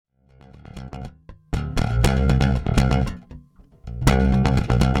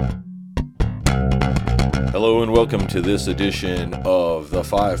welcome to this edition of The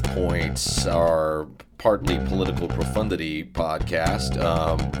 5 Points, our partly political profundity podcast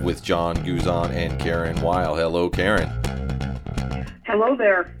with John Guzan and Karen Weil. Hello, Karen. Hello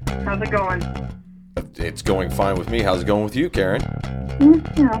there. How's it going? It's going fine with me. How's it going with you, Karen?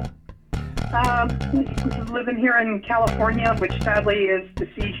 Living here in California, which sadly is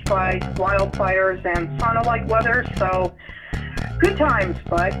besieged by wildfires and sauna-like weather, so good times,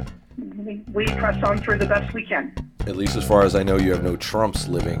 but we press on through the best we can. At least as far as I know, you have no Trumps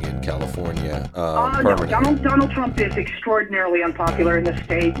living in California. No, Donald Trump is extraordinarily unpopular in the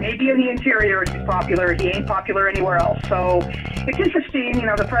state. Maybe in the interior he's popular. He ain't popular anywhere else. So it's interesting,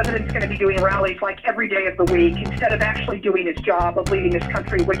 the president's going to be doing rallies like every day of the week instead of actually doing his job of leading this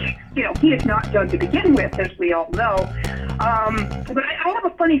country, which, he has not done to begin with, as we all know. But I have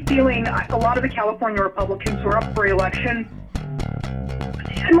a funny feeling a lot of the California Republicans who are up for election,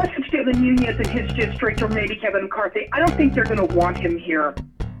 unless it's Devin Nunes in his district or maybe Kevin McCarthy, I don't think they're going to want him here.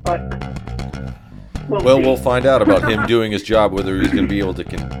 But we'll find out about him doing his job, whether he's going to be able to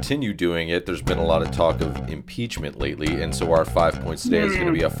continue doing it. There's been a lot of talk of impeachment lately, and so our 5 points today is going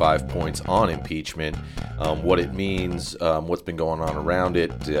to be a 5 points on impeachment, what it means, what's been going on around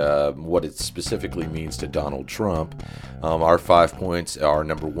it, what it specifically means to Donald Trump. Our 5 points are: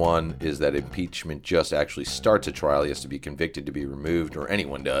 number one is that impeachment just actually starts a trial. He has to be convicted to be removed, or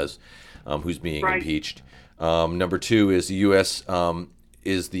anyone does who's being impeached. Number two is the U.S.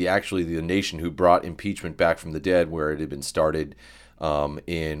 Is the nation who brought impeachment back from the dead, where it had been started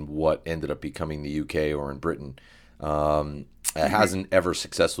in what ended up becoming the UK or in Britain. It hasn't ever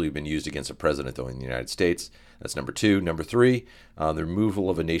successfully been used against a president, though, in the United States. That's number two. Number three, the removal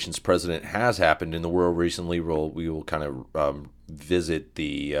of a nation's president has happened in the world recently. We will kind of visit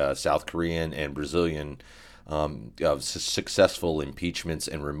the South Korean and Brazilian successful impeachments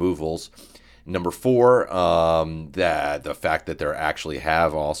and removals. Number four, the fact that there actually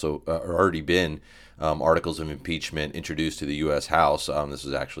have also already been articles of impeachment introduced to the U.S. House. This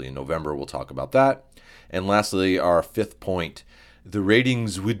is actually in November. We'll talk about that. And lastly, our fifth point, the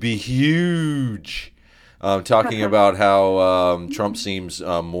ratings would be huge. Talking about how Trump seems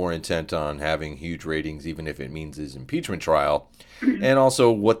more intent on having huge ratings, even if it means his impeachment trial. And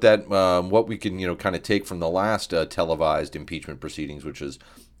also what we can kind of take from the last televised impeachment proceedings, which is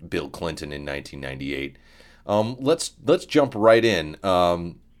Bill Clinton in 1998. Let's jump right in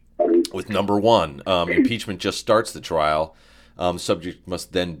with number one. Impeachment just starts the trial. Subject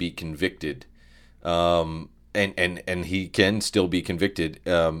must then be convicted, and he can still be convicted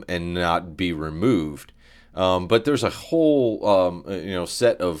and not be removed. But there's a whole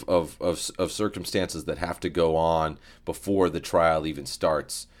set of circumstances that have to go on before the trial even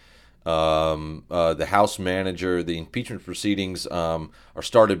starts. The House manager, the impeachment proceedings are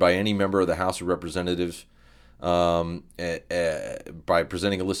started by any member of the House of Representatives by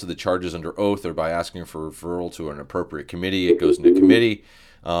presenting a list of the charges under oath or by asking for referral to an appropriate committee. It goes into committee.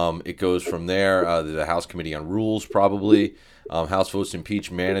 It goes from there to the House Committee on Rules, probably. House votes impeach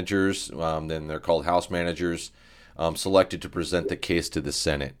managers, then they're called House managers, selected to present the case to the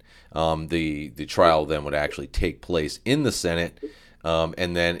Senate. The trial then would actually take place in the Senate.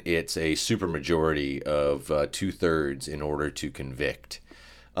 And then it's a supermajority of 2/3 in order to convict.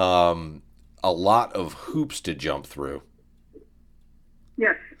 A lot of hoops to jump through.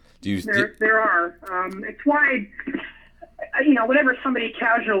 Yes, there are. It's why, whenever somebody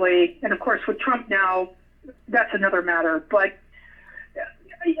casually, and of course with Trump now, that's another matter. But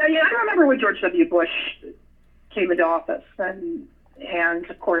I remember when George W. Bush came into office, and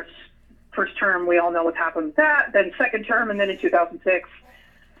of course, first term, we all know what happened with that. Then second term, and then in 2006,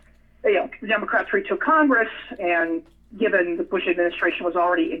 the Democrats retook Congress, and given the Bush administration was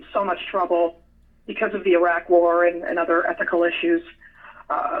already in so much trouble because of the Iraq War and other ethical issues,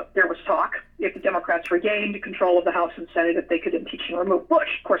 there was talk, if the Democrats regained control of the House and Senate, if they could impeach and remove Bush.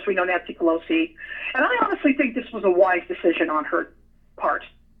 Of course, we know Nancy Pelosi, and I honestly think this was a wise decision on her part.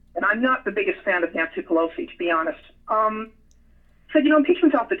 And I'm not the biggest fan of Nancy Pelosi, to be honest. Said,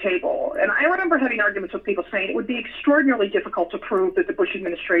 impeachment's off the table. And I remember having arguments with people saying it would be extraordinarily difficult to prove that the Bush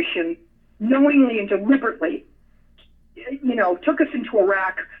administration knowingly and deliberately, took us into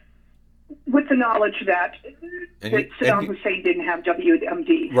Iraq with the knowledge that Saddam Hussein didn't have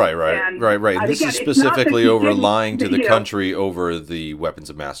WMD. Right. And this is specifically over lying to the country over the weapons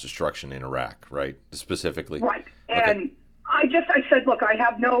of mass destruction in Iraq, right? Specifically. Right. And I said, look, I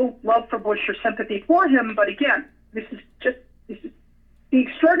have no love for Bush or sympathy for him, but again, this is be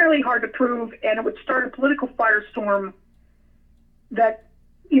extraordinarily hard to prove, and it would start a political firestorm that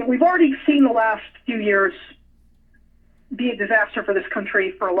we've already seen the last few years be a disaster for this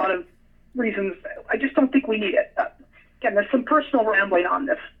country for a lot of reasons, I just don't think we need it. Again, there's some personal rambling on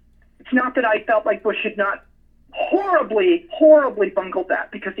this. It's not that I felt like Bush had not horribly, horribly bungled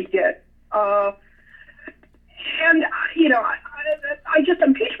that, because he did. And, you know, I just,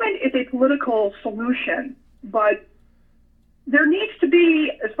 impeachment is a political solution, but there needs to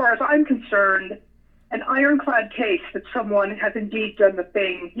be, as far as I'm concerned, an ironclad case that someone has indeed done the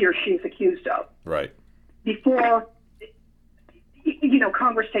thing he or she is accused of. Right. Before, you know,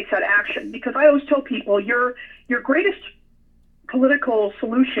 Congress takes that action. Because I always tell people, your greatest political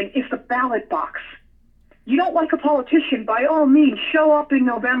solution is the ballot box. You don't like a politician, by all means, show up in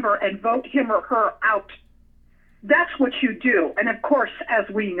November and vote him or her out. That's what you do. And of course, as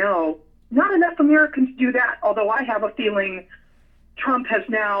we know, not enough Americans do that, although I have a feeling Trump has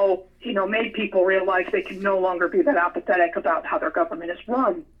now, you know, made people realize they can no longer be that apathetic about how their government is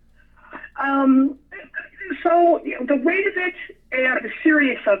run. So, you know, the weight of it and the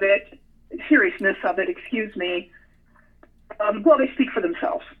seriousness of it, excuse me, well, they speak for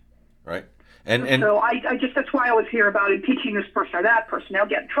themselves. Right. And so I just, that's why I was here about impeaching this person or that person. Now,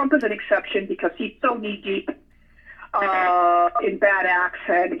 again, Trump is an exception because he's so knee-deep in bad acts,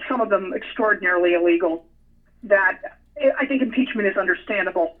 and some of them extraordinarily illegal, that I think impeachment is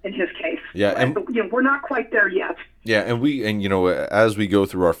understandable in his case. Yeah, and you know, we're not quite there yet. Yeah, and you know, as we go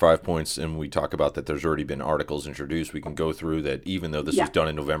through our 5 points and we talk about that there's already been articles introduced, we can go through that even though this was done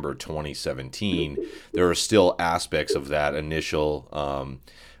in November 2017, there are still aspects of that initial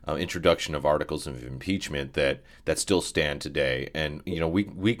introduction of articles of impeachment that still stand today. And, you know,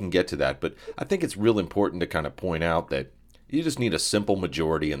 we can get to that. But I think it's real important to kind of point out that you just need a simple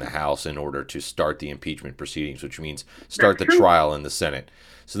majority in the House in order to start the impeachment proceedings, which means start the trial in the Senate.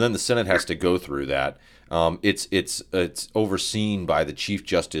 So then the Senate has to go through that. It's overseen by the Chief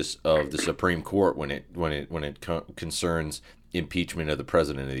Justice of the Supreme Court when it concerns impeachment of the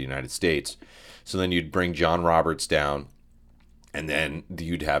President of the United States. So then you'd bring John Roberts down, and then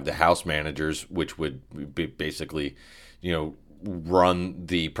you'd have the House managers, which would be basically, you know, run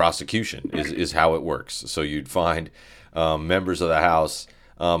the prosecution is how it works. So you'd find members of the House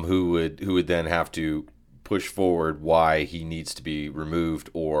who would then have to push forward why he needs to be removed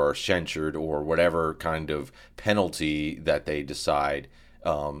or censured or whatever kind of penalty that they decide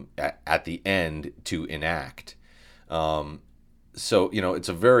at the end to enact. So, you know, it's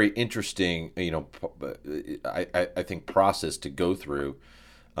a very interesting, you know, I think process to go through.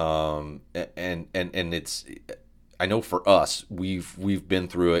 And it's, I know for us, we've been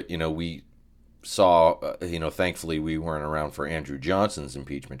through it. You know, we saw, you know, thankfully we weren't around for Andrew Johnson's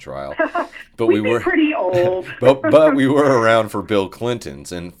impeachment trial, but we were pretty old. but we were around for Bill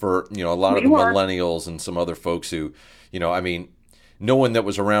Clinton's, and for, you know, a lot of the millennials and some other folks who, you know, I mean, no one that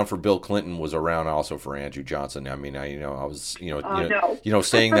was around for Bill Clinton was around also for Andrew Johnson. I mean, I was,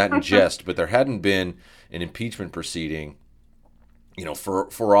 saying that in jest, but there hadn't been an impeachment proceeding, you know,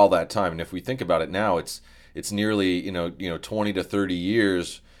 for all that time. And if we think about it now, it's nearly, you know, 20 to 30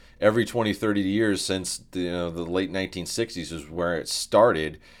 years, every 20, 30 years since the late 1960s is where it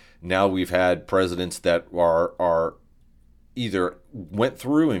started. Now we've had presidents that are either went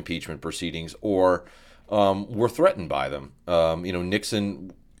through impeachment proceedings or were threatened by them. You know,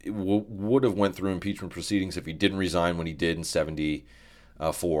 Nixon would have went through impeachment proceedings if he didn't resign when he did in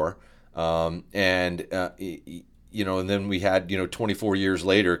 1974. You know, and then we had, you know, 24 years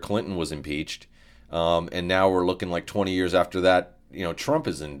later, Clinton was impeached. And now we're looking like 20 years after that, you know, Trump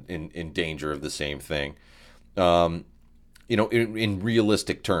is in danger of the same thing. You know, in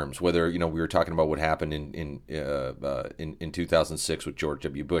realistic terms, whether, you know, we were talking about what happened in 2006 with George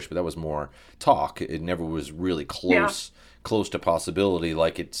W. Bush, but that was more talk. It never was really close to possibility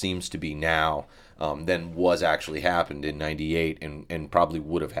like it seems to be now, than was actually happened in 98 and probably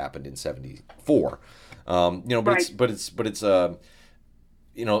would have happened in 74. You know, but it's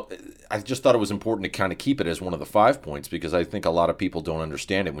you know, I just thought it was important to kind of keep it as one of the 5 points, because I think a lot of people don't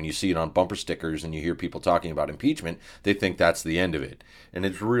understand it. When you see it on bumper stickers and you hear people talking about impeachment, they think that's the end of it, and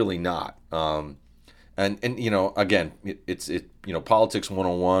it's really not. And you know, again, it's you know, politics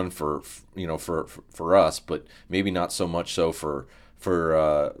 101 for us, but maybe not so much so for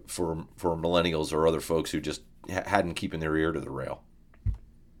millennials or other folks who just hadn't keeping their ear to the rail.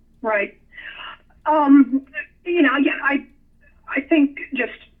 Right. You know, again, I think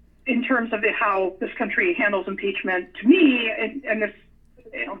just in terms of how this country handles impeachment, to me, and this,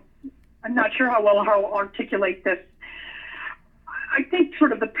 you know, I'm not sure how I'll articulate this. I think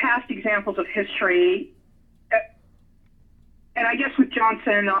sort of the past examples of history, and I guess with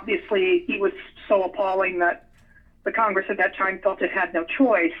Johnson, obviously, he was so appalling that the Congress at that time felt it had no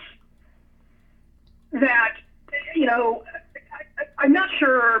choice. That, you know, I'm not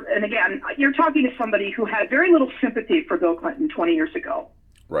sure, and again, you're talking to somebody who had very little sympathy for Bill Clinton 20 years ago.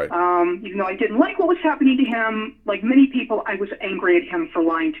 Right. Even though I didn't like what was happening to him, like many people, I was angry at him for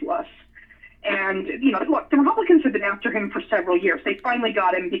lying to us. And, look, the Republicans have been after him for several years. They finally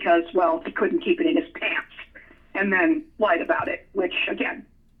got him because, well, he couldn't keep it in his pants and then lied about it, which, again,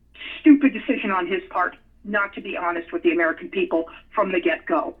 stupid decision on his part not to be honest with the American people from the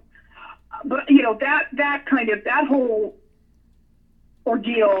get-go. But, that whole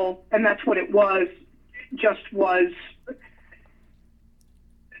ordeal, and that's what it was, just was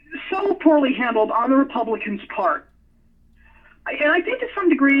so poorly handled on the Republicans' part. And I think to some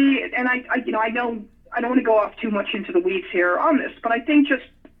degree, and I know I don't want to go off too much into the weeds here on this, but I think just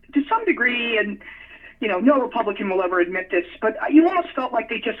to some degree, and no Republican will ever admit this, but you almost felt like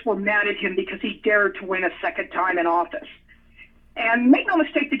they just were mad at him because he dared to win a second time in office. And make no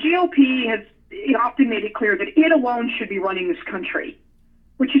mistake, the GOP has often made it clear that it alone should be running this country,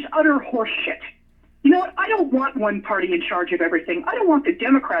 which is utter horseshit. You know what? I don't want one party in charge of everything. I don't want the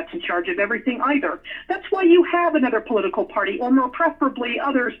Democrats in charge of everything either. That's why you have another political party, or more preferably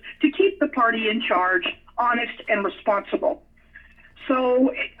others, to keep the party in charge, honest and responsible.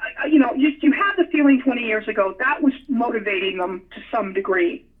 So, you had the feeling 20 years ago that was motivating them to some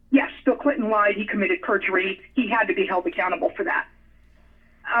degree. Yes, Bill Clinton lied. He committed perjury. He had to be held accountable for that.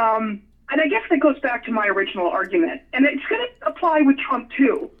 And I guess that goes back to my original argument. And it's going to apply with Trump,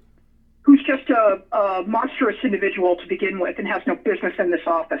 too, who's just a monstrous individual to begin with and has no business in this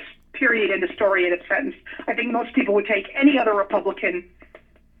office, period, end of story, end of sentence. I think most people would take any other Republican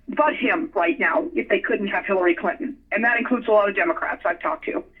but him right now if they couldn't have Hillary Clinton. And that includes a lot of Democrats I've talked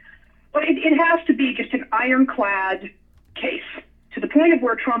to. But it has to be just an ironclad case to the point of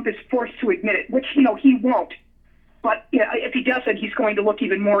where Trump is forced to admit it, which, he won't. But if he doesn't, he's going to look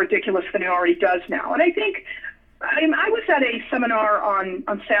even more ridiculous than he already does now. And I think I was at a seminar on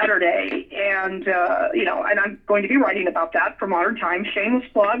Saturday, and and I'm going to be writing about that for Modern Times. Shameless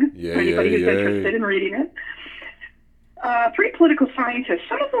plug for anybody who's interested in reading it. 3 political scientists.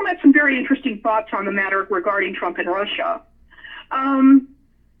 Some of them had some very interesting thoughts on the matter regarding Trump and Russia.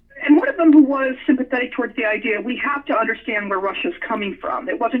 And one of them who was sympathetic towards the idea, we have to understand where Russia's coming from.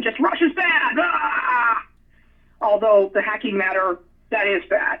 It wasn't just Russia's bad, although the hacking matter, that is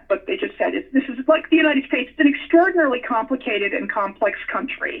bad. But they just said this is like the United States. It's an extraordinarily complicated and complex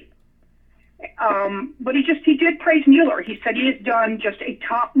country. But he did praise Mueller. He said he has done just a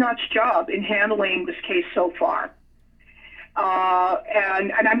top-notch job in handling this case so far.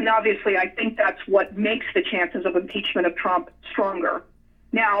 And I mean, obviously, I think that's what makes the chances of impeachment of Trump stronger.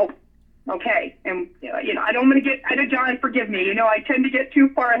 Now, okay, and I don't want to get, John, forgive me. I tend to get too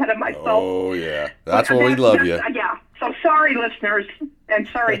far ahead of myself. Oh yeah, that's why we love you. Yeah. So sorry, listeners, and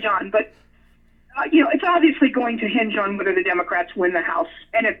sorry, John, but it's obviously going to hinge on whether the Democrats win the House,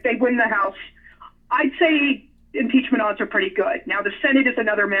 and if they win the House, I'd say impeachment odds are pretty good. Now, the Senate is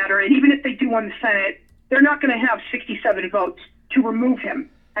another matter, and even if they do win the Senate, they're not going to have 67 votes to remove him.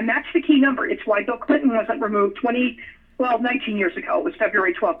 And that's the key number. It's why Bill Clinton wasn't removed 19 years ago. It was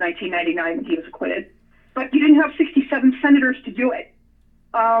February 12, 1999 when he was acquitted. But you didn't have 67 senators to do it.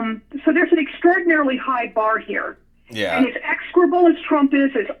 So there's an extraordinarily high bar here. Yeah. And as execrable as Trump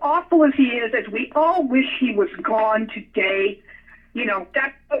is, as awful as he is, as we all wish he was gone today,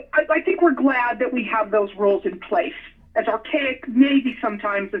 I think we're glad that we have those rules in place, as archaic maybe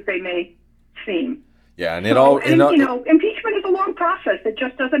sometimes as they may seem. Yeah, and impeachment is a long process. It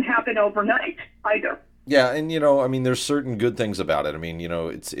just doesn't happen overnight either. Yeah, and there's certain good things about it. I mean,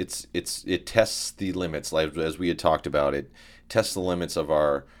 it tests the limits, like as we had talked about. It tests the limits of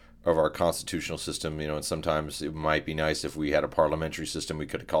our constitutional system. And sometimes it might be nice if we had a parliamentary system. We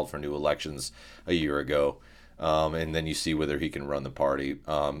could have called for new elections a year ago, and then you see whether he can run the party.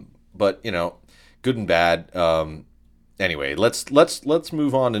 But good and bad. Anyway, let's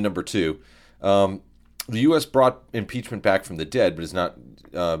move on to number 2. The U.S. brought impeachment back from the dead, but has not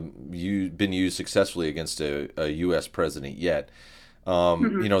been used successfully against a U.S. president yet.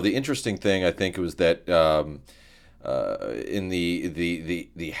 The interesting thing, I think, was that in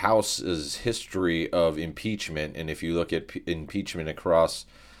the House's history of impeachment, and if you look at impeachment across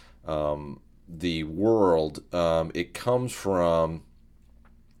the world, it comes from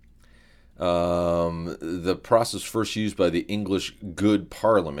the process first used by the English Good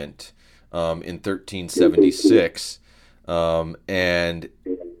Parliament in 1376, and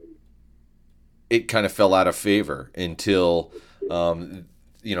it kind of fell out of favor until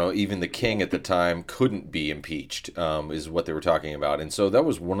even the king at the time couldn't be impeached, is what they were talking about. And so that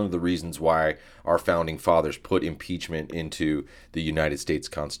was one of the reasons why our founding fathers put impeachment into the United States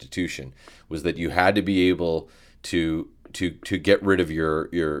Constitution, was that you had to be able to to get rid of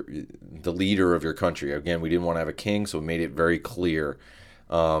the leader of your country. Again, we didn't want to have a king, so we made it very clear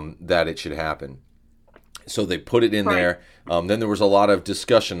that it should happen. So they put it in there. Then there was a lot of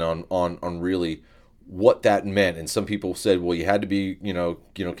discussion on really what that meant, and some people said, well, you had to be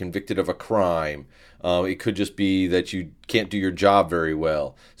convicted of a crime. It could just be that you can't do your job very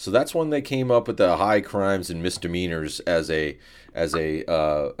well. So that's when they came up with the high crimes and misdemeanors as a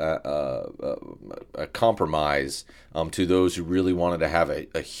compromise to those who really wanted to have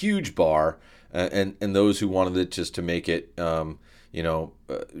a huge bar, and those who wanted it just to make it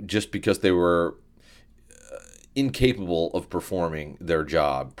just because they were incapable of performing their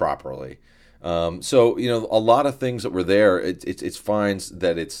job properly. So a lot of things that were there. It's finds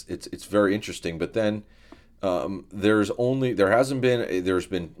that it's very interesting. But then there's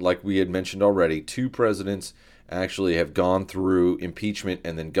been, like we had mentioned already, 2 presidents actually have gone through impeachment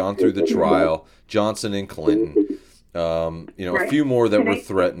and then gone through the trial. Johnson and Clinton. A few more that were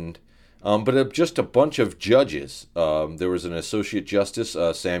threatened. But just a bunch of judges. There was an associate justice,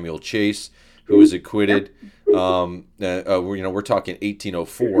 Samuel Chase, who was acquitted. We're talking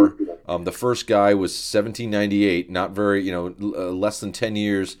 1804. The first guy was 1798, not very, less than 10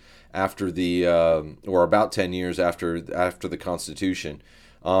 years after or about 10 years after the Constitution.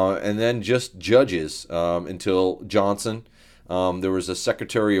 And then just judges until Johnson. There was a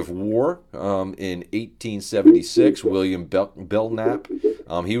Secretary of War in 1876, William Belknap.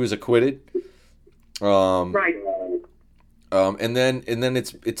 He was acquitted. Right. And then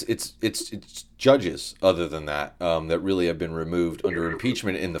it's judges other than that that really have been removed under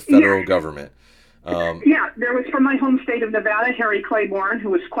impeachment in the federal government. There was, from my home state of Nevada, Harry Claiborne, who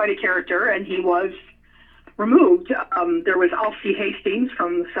was quite a character, and he was removed. There was Alcee Hastings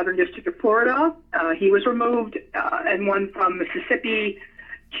from the Southern District of Florida. He was removed, and one from Mississippi,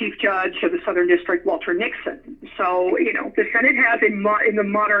 Chief Judge of the Southern District, Walter Nixon. So, the Senate has in the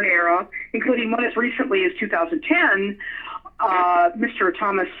modern era, including one as recently as 2010, Mr.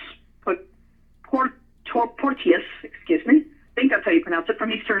 Thomas Porteous, excuse me, I think that's how you pronounce it,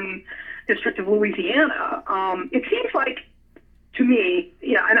 from Eastern District of Louisiana. It seems like, to me,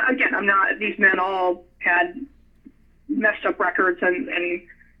 and again, these men all had messed up records and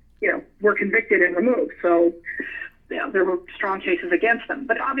were convicted and removed. So, there were strong cases against them.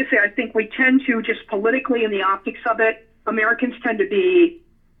 But obviously, I think we tend to, just politically in the optics of it, Americans tend to be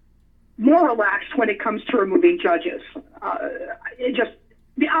more relaxed when it comes to removing judges.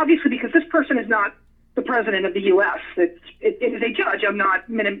 Obviously, because this person is not the president of the U.S. It is a judge. I'm not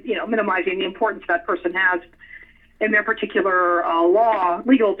minimizing the importance that person has in their particular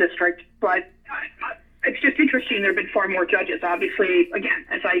legal district, but it's just interesting. There have been far more judges. Obviously, again,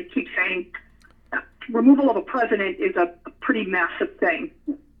 as I keep saying, removal of a president is a pretty massive thing.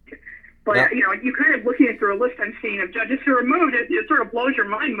 But, you kind of looking through a list I'm seeing of judges who are removed, it sort of blows your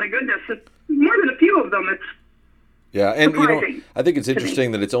mind. My goodness, it's more than a few of them. It's surprising. I think it's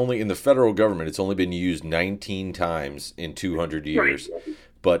interesting that it's only in the federal government. It's only been used 19 times in 200 years. Right.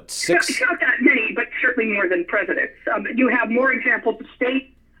 But six... It's not that many, but certainly more than presidents. You have more examples of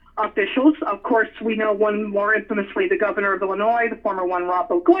state officials. Of course, we know one more infamously, the governor of Illinois, the former one, Rod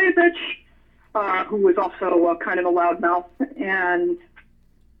Blagojevich, who was also kind of a loudmouth. And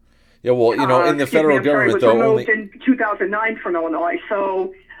in the federal government, was removed in 2009 from Illinois.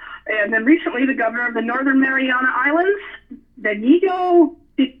 So, and then recently, the governor of the Northern Mariana Islands, Benito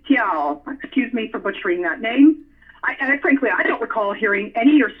Fitial. Excuse me for butchering that name. Frankly, I don't recall hearing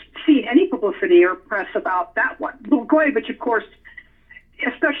any or seeing any publicity or press about that one. Blagojevich, of course,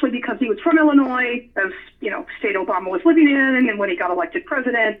 especially because he was from Illinois, as state Obama was living in, and when he got elected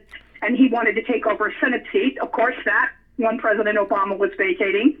president, and he wanted to take over a Senate seat. Of course, that one President Obama was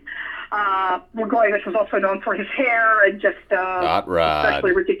vacating. Blagojevich was also known for his hair and just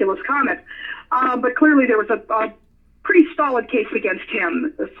especially ridiculous comments. But clearly there was a pretty solid case against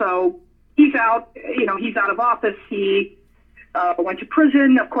him. So he's out. He's out of office. He went to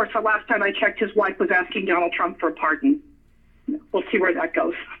prison. Of course, the last time I checked, his wife was asking Donald Trump for a pardon. We'll see where that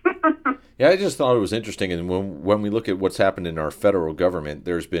goes. Yeah, I just thought it was interesting. And when we look at what's happened in our federal government,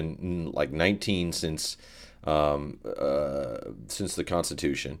 there's been like 19 since the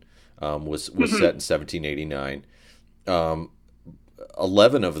Constitution was set in 1789.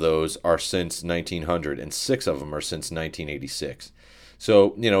 11 of those are since 1900, and 6 of them are since 1986.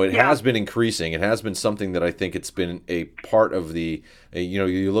 So, it has been increasing. It has been something that I think it's been a part of the,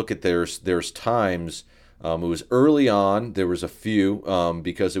 you look at there's times, it was early on, there was a few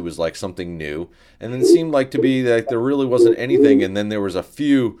because it was like something new. And then it seemed like to be that there really wasn't anything. And then there was a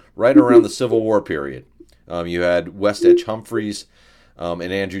few right around the Civil War period. You had West Edge Humphreys and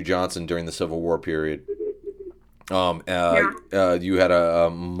Andrew Johnson during the Civil War period. You had a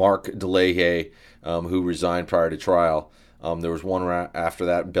Mark DeLahaye who resigned prior to trial. There was one after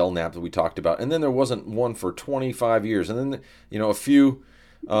that, Belknap, that we talked about, and then there wasn't one for 25 years, and then a few,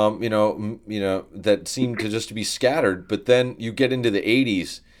 that seemed to just be scattered. But then you get into the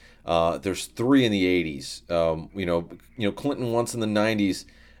 80s. There's 3 in the 80s. Clinton once in the 90s,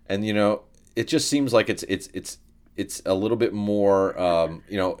 and it just seems like it's a little bit more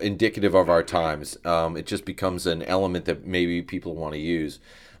indicative of our times. It just becomes an element that maybe people want to use.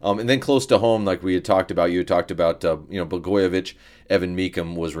 And then close to home, like we had talked about, Blagojevich, Evan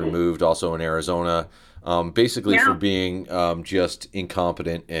Mecham was removed also in Arizona, basically for being just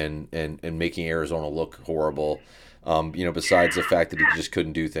incompetent and making Arizona look horrible. Besides the fact that he just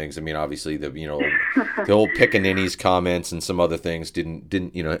couldn't do things. I mean, obviously the whole Pickaninny's comments and some other things didn't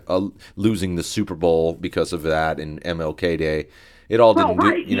losing the Super Bowl because of that and MLK Day. It all didn't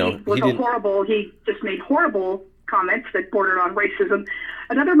do. He just made horrible comments that bordered on racism.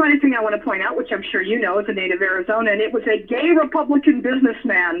 Another minor thing I want to point out, which I'm sure you know, is a native Arizona, and it was a gay Republican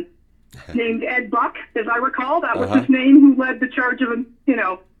businessman named Ed Buck, as I recall. That was his name, who led the charge of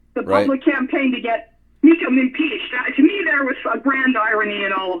the public campaign to get Mecham impeached. To me, there was a grand irony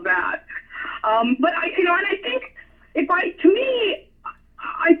in all of that. But I think I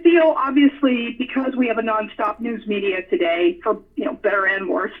feel obviously because we have a nonstop news media today, for better and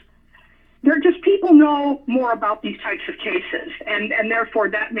worse, they're just people know more about these types of cases, and therefore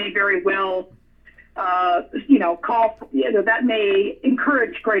that may very well that may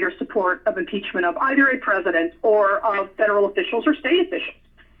encourage greater support of impeachment of either a president or of federal officials or state officials.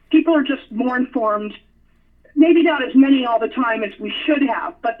 People are just more informed. Maybe not as many all the time as we should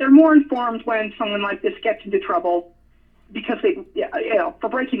have, but they're more informed when someone like this gets into trouble because for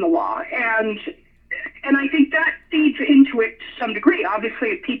breaking the law. And I think that feeds into it to some degree. Obviously,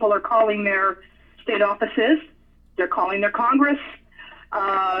 if people are calling their state offices, they're calling their Congress,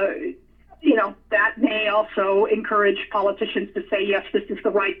 that may also encourage politicians to say, yes, this is the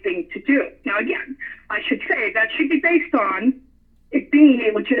right thing to do. Now, again, I should say that should be based on it being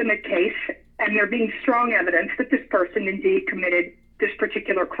a legitimate case and there being strong evidence that this person indeed committed this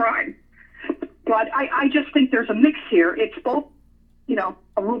particular crime. But I just think there's a mix here. It's both, the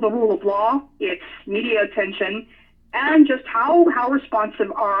rule of law, it's media attention, and just how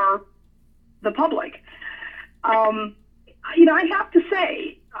responsive are the public. I have to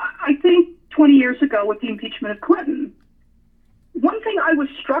say, I think 20 years ago with the impeachment of Clinton, one thing I was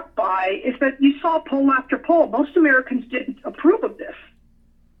struck by is that you saw poll after poll. Most Americans didn't approve of this.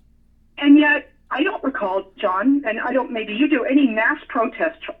 And yet, I don't recall, John, and I don't, maybe you do, any mass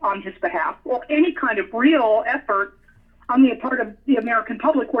protest on his behalf or any kind of real effort on the part of the American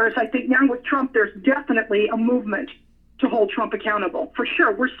public, whereas I think now with Trump, there's definitely a movement to hold Trump accountable. For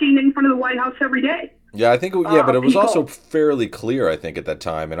sure. We're seeing it in front of the White House every day. Yeah, I think, but it was also fairly clear, I think, at that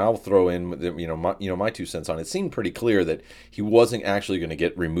time, and I'll throw in, my 2 cents on it. It seemed pretty clear that he wasn't actually going to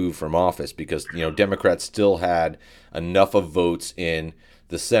get removed from office because, Democrats still had enough of votes in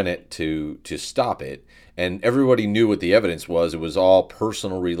the Senate to stop it, and everybody knew what the evidence was. It was all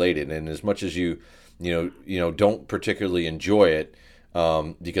personal related, and as much as you don't particularly enjoy it,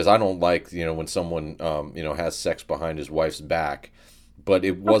 because I don't like when someone has sex behind his wife's back. But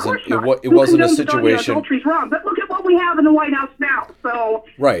it wasn't. It wasn't a situation. Adultery's wrong, but look at what we have in the White House now. So,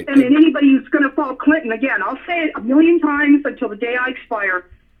 right. I mean, anybody who's going to follow Clinton again, I'll say it a million times until the day I expire.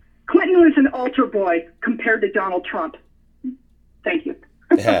 Clinton was an altar boy compared to Donald Trump. Thank you.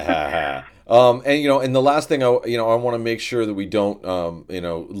 And the last thing I want to make sure that we don't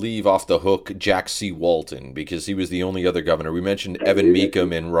leave off the hook Jack C. Walton, because he was the only other governor. We mentioned Evan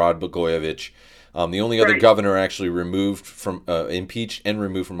Mecham and Rod Blagojevich. The only other governor actually removed from impeached and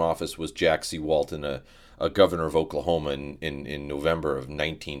removed from office was Jack C. Walton, a governor of Oklahoma in November of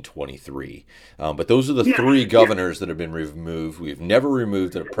 1923. But those are the 3 governors that have been removed. We've never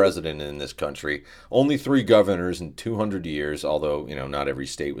removed a president in this country. Only 3 governors in 200 years, although not every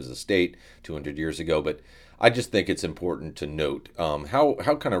state was a state 200 years ago. But I just think it's important to note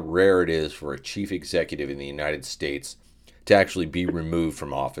how kind of rare it is for a chief executive in the United States to actually be removed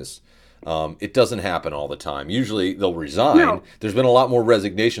from office. It doesn't happen all the time. Usually they'll resign. No. There's been a lot more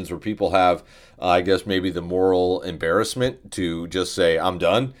resignations where people have, I guess, maybe the moral embarrassment to just say, I'm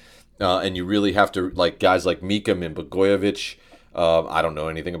done. And you really have to, like guys like Mecham and Blagojevich, I don't know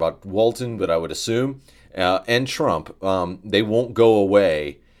anything about Walton, but I would assume, and Trump, they won't go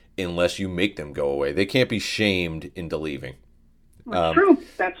away unless you make them go away. They can't be shamed into leaving. That's true.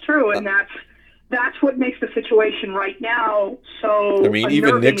 That's true. And that's what makes the situation right now so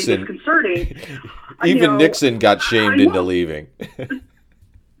even Nixon, disconcerting. Nixon got shamed into leaving.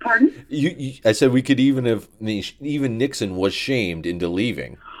 Pardon? I said we could even Nixon was shamed into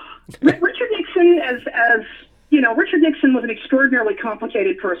leaving. Richard Nixon, as you know, Richard Nixon was an extraordinarily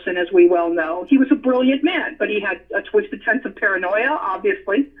complicated person, as we well know. He was a brilliant man, but he had a twisted sense of paranoia,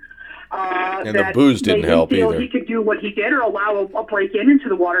 obviously. And the booze didn't help either. He could do what he did or allow a break-in into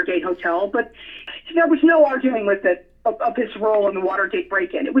the Watergate Hotel, but there was no arguing with it of his role in the Watergate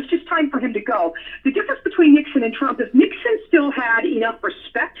break-in. It was just time for him to go. The difference between Nixon and Trump is Nixon still had enough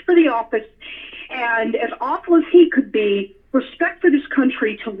respect for the office and, as awful as he could be, respect for this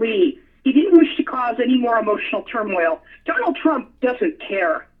country to leave. He didn't wish to cause any more emotional turmoil. Donald Trump doesn't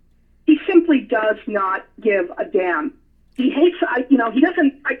care. He simply does not give a damn. He hates, he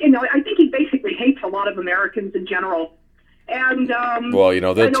doesn't, I think he basically hates a lot of Americans in general. And,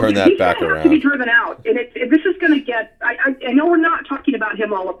 they'll turn that back around. Have to be driven out. And this is going to get, I know we're not talking about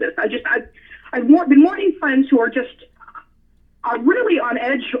him, all of this. I've been warning friends who are really on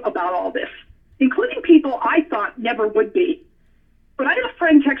edge about all this, including people I thought never would be. But I had a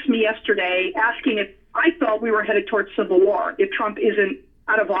friend text me yesterday asking if I thought we were headed towards civil war if Trump isn't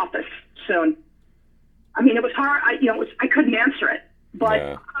out of office soon. I mean, it was hard. I couldn't answer it, but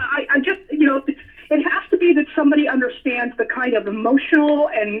yeah. I just, it has to be that somebody understands the kind of emotional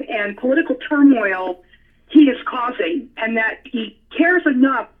and political turmoil he is causing, and that he cares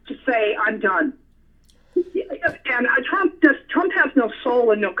enough to say, "I'm done." And Trump has no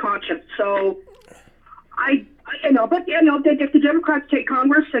soul and no conscience, so if the Democrats take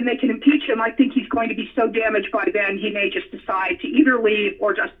Congress and they can impeach him, I think he's going to be so damaged by then he may just decide to either leave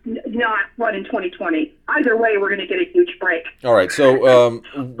or just not run in 2020. Either way, we're going to get a huge break. All right, so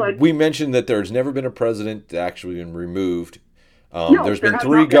we mentioned that there's never been a president that's actually been removed. There's been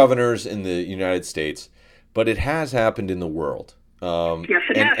 3 governors in the United States, but it has happened in the world. Yes,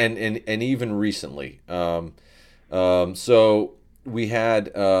 it has. And even recently. So we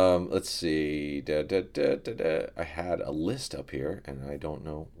had, let's see, I had a list up here, and I don't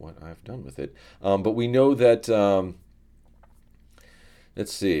know what I've done with it. But we know that,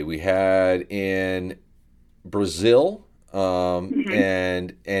 let's see, we had in Brazil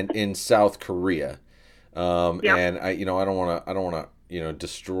and in South Korea. And I don't want to,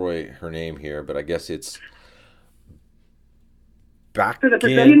 destroy her name here, but I guess it's back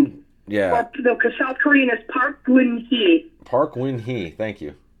in. Yeah. Well, the South Korean is Park Geun-hye. Park Geun-hye, thank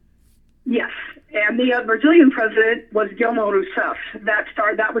you. Yes, and the Brazilian president was Dilma Rousseff.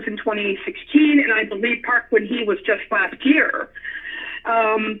 That was in 2016, and I believe Park Geun-hye was just last year.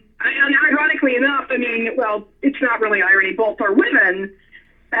 And ironically enough, it's not really irony. Both are women.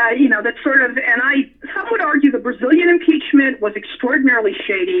 That's sort of, some would argue the Brazilian impeachment was extraordinarily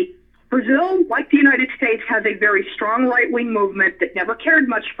shady. Brazil, like the United States, has a very strong right-wing movement that never cared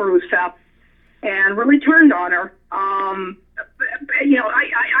much for Rousseff and really turned on her.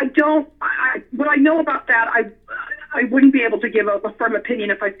 What I know about that, I wouldn't be able to give a firm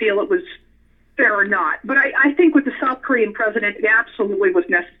opinion if I feel it was fair or not. But I think with the South Korean president, it absolutely was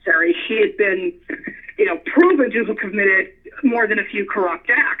necessary. She had been, proven to have committed more than a few corrupt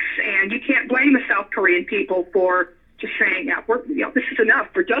acts, and you can't blame the South Korean people for just saying, this is enough,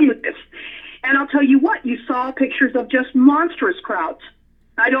 we're done with this. And I'll tell you what, you saw pictures of just monstrous crowds.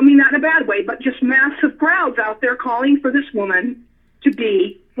 I don't mean that in a bad way, but just massive crowds out there calling for this woman to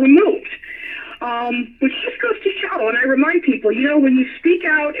be removed. Which just goes to show, and I remind people, when you speak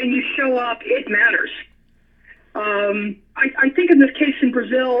out and you show up, it matters. I think in this case in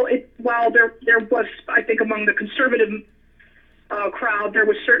Brazil, while there was, I think among the conservative crowd, there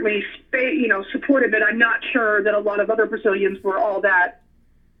was certainly support of it. I'm not sure that a lot of other Brazilians were all that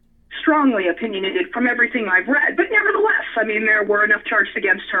strongly opinionated from everything I've read. But nevertheless, there were enough charges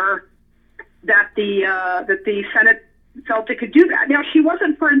against her that the Senate felt it could do that. Now, she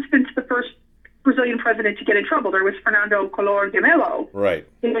wasn't, for instance, the first Brazilian president to get in trouble. There was Fernando Collor de Mello, right,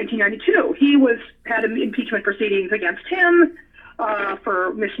 in 1992. He had impeachment proceedings against him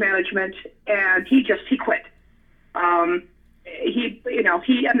for mismanagement, and he quit. He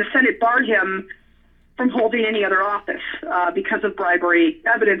and the Senate barred him from holding any other office because of bribery,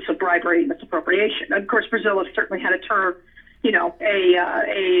 evidence of bribery and misappropriation. Of course, Brazil has certainly had a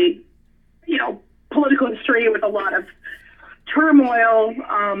political history with a lot of turmoil.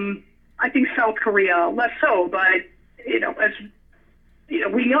 I think South Korea less so, but as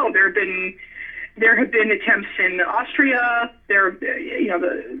we know, there have been attempts in Austria.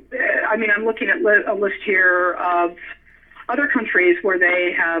 I'm looking at a list here of other countries where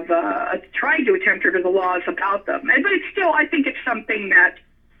they have tried to attempt to the laws about them. But it's still, I think it's something that,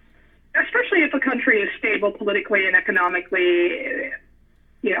 especially if a country is stable politically and economically,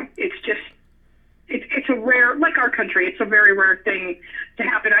 it's a rare, like our country, it's a very rare thing to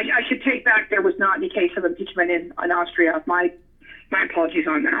happen. I should of impeachment in Austria. My apologies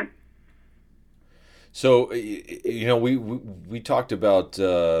on that. So, we talked about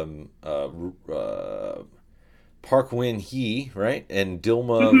Park Win-hee, right, and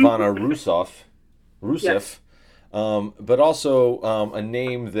Dilma Vana Rousseff, but also a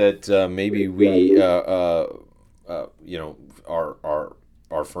name that maybe we are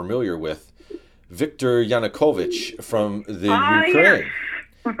familiar with, Viktor Yanukovych from the Ukraine.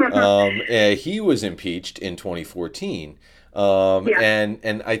 Yes. He was impeached in 2014. Yes.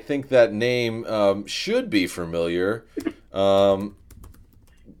 And I think that name should be familiar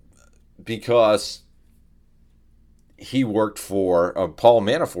because he worked for Paul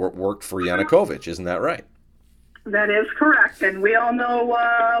Manafort worked for Yanukovych. Isn't that right? That is correct, and we all know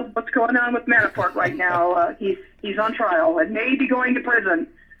what's going on with Manafort right now. He's on trial and may be going to prison.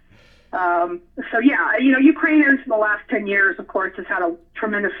 So yeah, Ukraine in the last 10 years, of course, has had a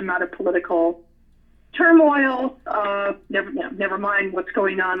tremendous amount of political turmoil. Never mind what's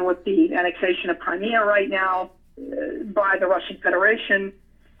going on with the annexation of Crimea right now by the Russian Federation.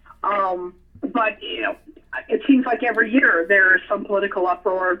 But it seems like every year there's some political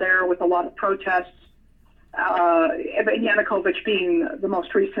uproar there with a lot of protests. Yanukovych being the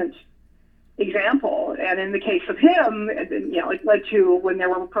most recent example. And in the case of him, it led to, when there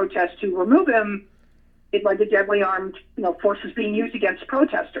were protests to remove him, it led to deadly armed forces being used against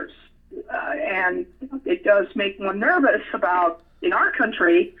protesters. And it does make one nervous about in our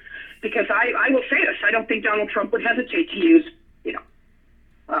country, because I will say this, I don't think Donald Trump would hesitate to use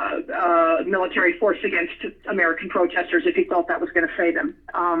military force against American protesters if he felt that was going to save them.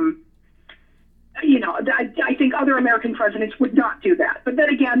 I think other American presidents would not do that. But then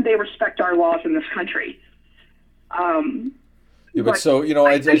again, they respect our laws in this country. But so,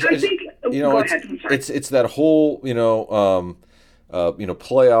 I think, it's that whole,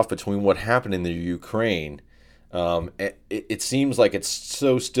 playoff between what happened in the Ukraine. It seems like it's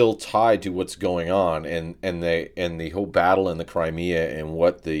so still tied to what's going on and the whole battle in the Crimea and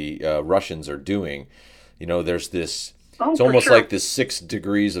what the Russians are doing. There's this. It's almost like this 6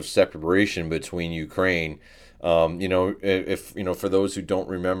 degrees of separation between Ukraine. If for those who don't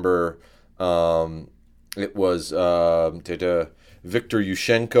remember, it was Viktor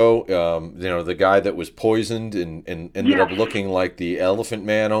Yushchenko, the guy that was poisoned and ended up looking like the Elephant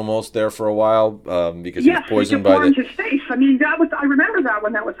Man almost there for a while because he was poisoned by his face. I mean, I remember that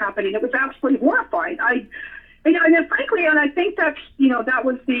when that was happening. It was absolutely horrifying. And frankly, and I think that's that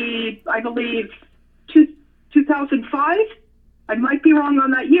was I believe 2005. I might be wrong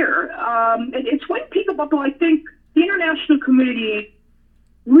on that year. It's when I think the international community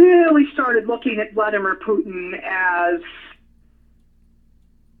really started looking at Vladimir Putin as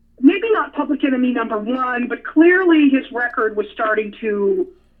maybe not public enemy number one, but clearly his record was starting to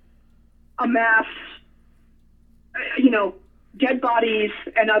amass, dead bodies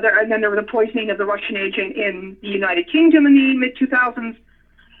and then there was the poisoning of the Russian agent in the United Kingdom in the mid-2000s.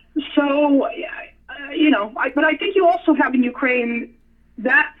 So, but I think you also have in Ukraine,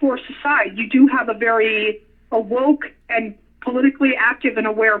 that force aside, you do have a very awoke and politically active and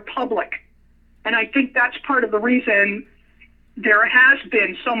aware public. And I think that's part of the reason there has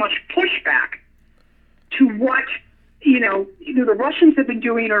been so much pushback to what, either the Russians have been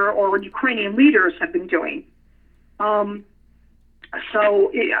doing or Ukrainian leaders have been doing.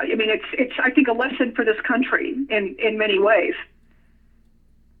 It's I think, a lesson for this country in many ways.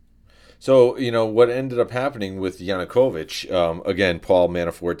 So, what ended up happening with Yanukovych, again, Paul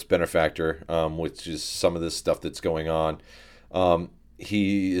Manafort's benefactor, which is some of this stuff that's going on,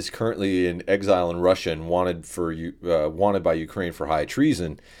 he is currently in exile in Russia and wanted by Ukraine for high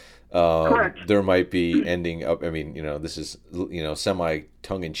treason. Correct. There might be ending up, this is, semi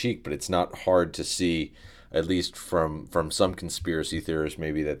tongue-in-cheek, but it's not hard to see, at least from some conspiracy theorists,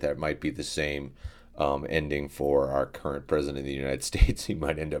 maybe that might be the same ending for our current president of the United States. He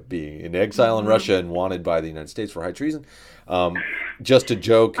might end up being in exile in Russia and wanted by the United States for high treason. Just a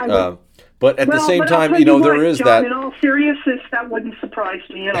joke. But at the same time, there is John, that. In all seriousness, that wouldn't surprise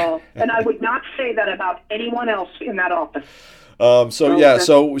me at all. And I would not say that about anyone else in that office.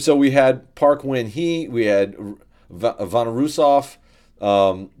 So we had Park Win-hee, we had Vana Rousseff,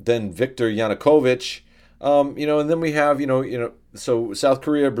 then Viktor Yanukovych, and then we have, so South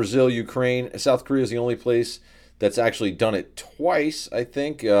Korea, Brazil, Ukraine. South Korea is the only place that's actually done it twice, I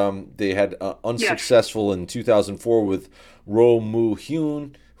think. They had unsuccessful in 2004 with Roh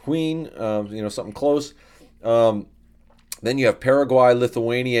Moo-hyun, something close. Then you have Paraguay,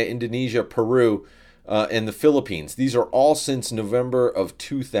 Lithuania, Indonesia, Peru, and the Philippines. These are all since November of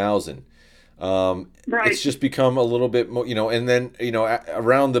 2000. It's just become a little bit more, and then,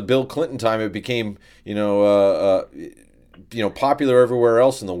 around the Bill Clinton time, it became, popular everywhere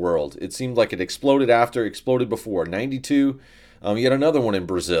else in the world. It seemed like it exploded before. 92, yet another one in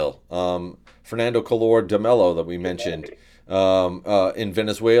Brazil. Fernando Collor de Mello that we mentioned. In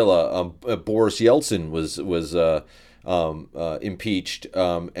Venezuela, Boris Yeltsin was impeached,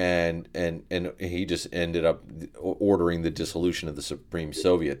 and he just ended up ordering the dissolution of the Supreme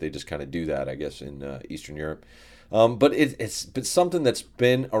Soviet. They just kind of do that, I guess, in Eastern Europe. But it's something that's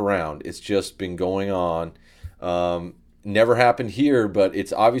been around. It's just been going on. Never happened here, but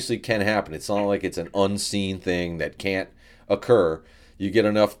it's obviously can happen. It's not like it's an unseen thing that can't occur. You get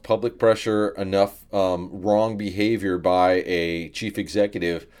enough public pressure, enough wrong behavior by a chief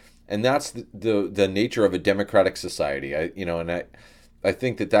executive, and that's the nature of a democratic society. I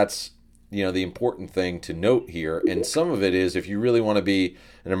think that's the important thing to note here. And some of it is, if you really want to be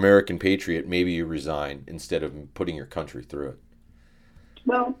an American patriot, maybe you resign instead of putting your country through it.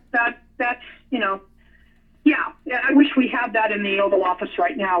 Well, that's yeah. I wish we had that in the Oval Office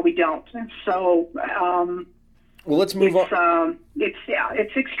right now. We don't. And so. Well, let's move on.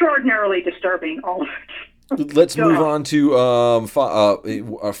 It's extraordinarily disturbing, all of it. Let's move on to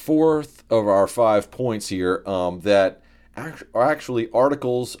a fourth of our 5 points here that are actually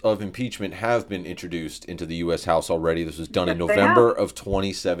articles of impeachment have been introduced into the U.S. House already. This was done in November of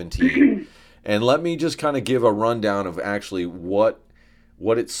 2017. And let me just kind of give a rundown of actually what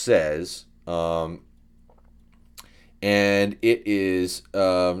it says. And it is,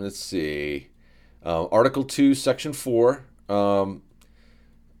 let's see. Article 2, Section 4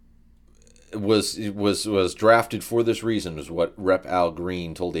 was drafted for this reason, is what Rep. Al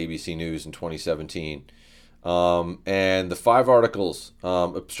Green told ABC News in 2017. And the 5 articles: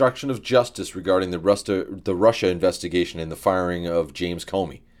 obstruction of justice regarding the Russia investigation and the firing of James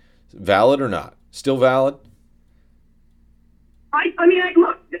Comey. Valid or not? Still valid? I mean,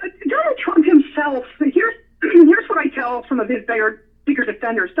 look, Donald Trump himself. Here's what I tell some of his bigger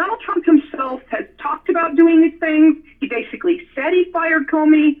defenders. Donald Trump himself has talked about doing these things. He basically said he fired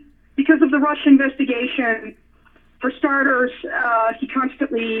Comey because of the Russia investigation. For starters, he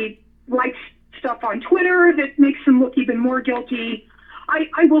constantly writes stuff on Twitter that makes him look even more guilty.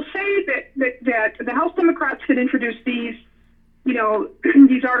 I will say that the House Democrats that introduced these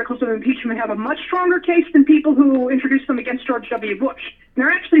articles of impeachment have a much stronger case than people who introduced them against George W. Bush. And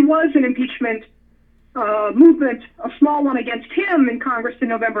there actually was an impeachment movement, a small one against him in Congress in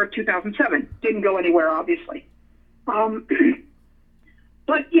November of 2007. Didn't go anywhere, obviously. But,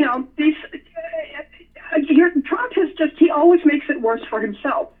 Trump he always makes it worse for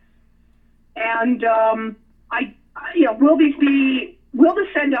himself. And, will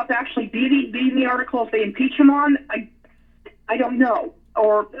this end up actually being the articles they impeach him on? I don't know.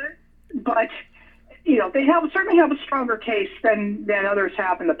 But they certainly have a stronger case than others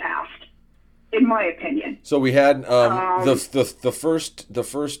have in the past, in my opinion. So we had the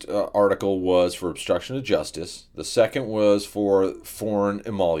first article was for obstruction of justice. The second was for foreign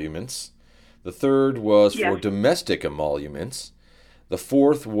emoluments. The third was for domestic emoluments. The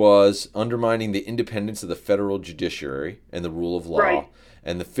fourth was undermining the independence of the federal judiciary and the rule of law. Right.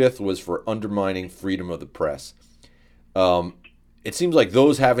 And the fifth was for undermining freedom of the press. It seems like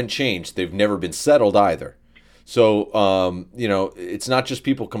those haven't changed. They've never been settled either. So, it's not just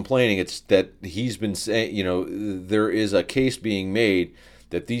people complaining. It's that he's been saying, there is a case being made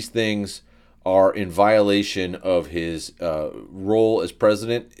that these things are in violation of his role as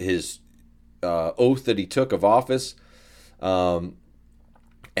president, his oath that he took of office,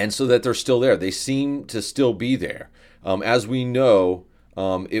 and so that they're still there. They seem to still be there. As we know,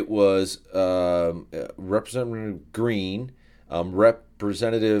 it was Representative Green,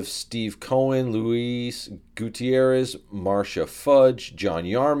 Representative Steve Cohen, Luis Gutierrez, Marcia Fudge, John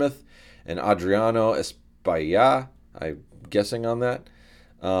Yarmuth, and Adriano Espaillat, I'm guessing on that.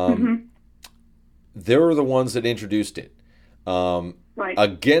 They were the ones that introduced it.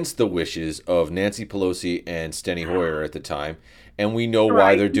 Against the wishes of Nancy Pelosi and Steny Hoyer at the time. And we know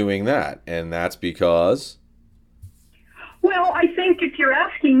why they're doing that. And that's because... Well, I think if you're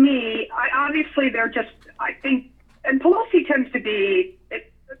asking me, obviously and Pelosi tends to be,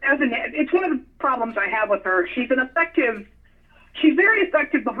 it's one of the problems I have with her. She's she's very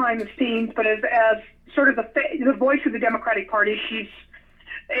effective behind the scenes, but as sort of the voice of the Democratic Party, she's,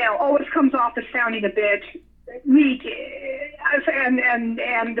 always comes off as sounding a bit weak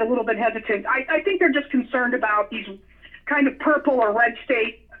and a little bit hesitant. I think they're just concerned about these kind of purple or red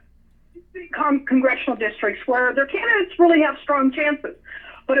state congressional districts where their candidates really have strong chances.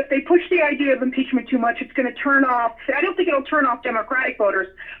 But if they push the idea of impeachment too much, it's going to turn off. I don't think it'll turn off Democratic voters,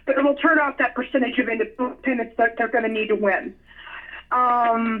 but it'll turn off that percentage of independents that they're going to need to win.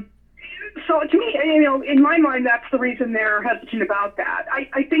 So to me, in my mind, that's the reason they're hesitant about that.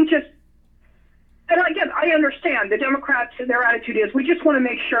 I think just, and again, I understand the Democrats, their attitude is we just want to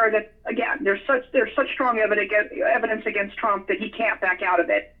make sure that, again, there's such strong evidence against Trump that he can't back out of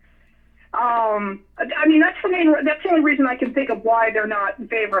it. That's the only reason I can think of why they're not in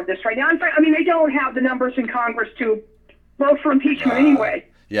favor of this right now. In fact, they don't have the numbers in Congress to vote for impeachment anyway.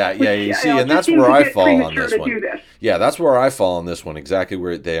 You see, and that's where I fall on this one. Yeah, that's where I fall on this one. Exactly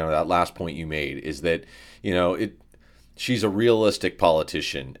where that last point you made is that she's a realistic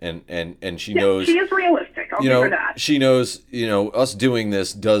politician, and she knows she is realistic. I'll give her that. She knows us doing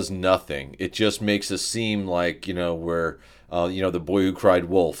this does nothing. It just makes us seem like we're the boy who cried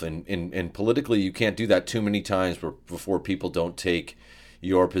wolf, and politically you can't do that too many times before people don't take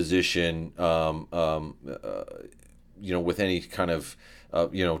your position with any kind of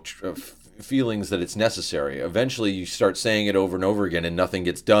feelings that it's necessary. Eventually you start saying it over and over again and nothing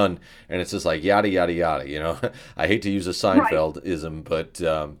gets done, and it's just like yada yada yada. I hate to use a Seinfeldism, but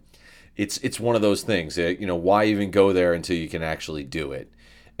it's one of those things. Why even go there until you can actually do it?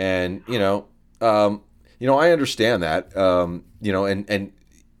 And I understand that. And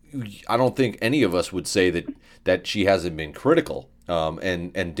I don't think any of us would say that she hasn't been critical.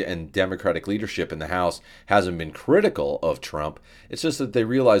 And Democratic leadership in the House hasn't been critical of Trump. It's just that they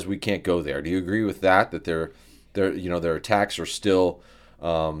realize we can't go there. Do you agree with that? That their attacks are still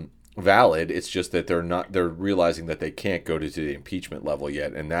valid. It's just that they're realizing that they can't go to the impeachment level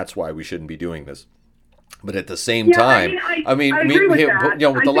yet, and that's why we shouldn't be doing this. But at the same time,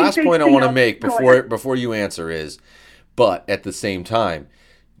 the last point I want to make before you answer is, but at the same time,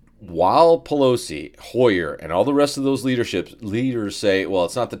 while Pelosi, Hoyer, and all the rest of those leaders say, well,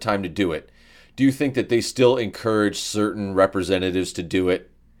 it's not the time to do it, do you think that they still encourage certain representatives to do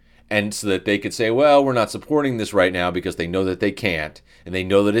it? And so that they could say, well, we're not supporting this right now because they know that they can't, and they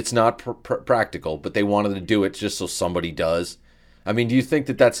know that it's not practical, but they wanted to do it just so somebody does? Do you think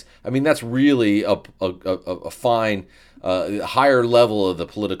that's really a fine, higher level of the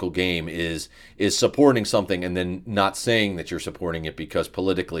political game is supporting something and then not saying that you're supporting it because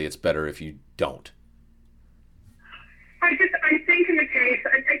politically it's better if you don't? I think in the case,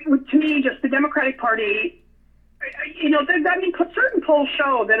 to me, just the Democratic Party, certain polls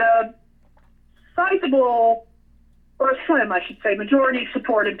show that a sizable, or a slim, I should say, majority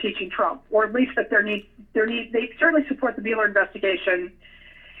support impeaching Trump, or at least that they certainly support the Mueller investigation.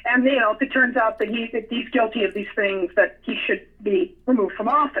 And, if it turns out that he's guilty of these things, that he should be removed from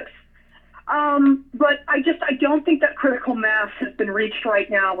office. But I don't think that critical mass has been reached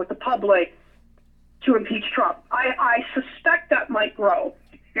right now with the public to impeach Trump. I suspect that might grow.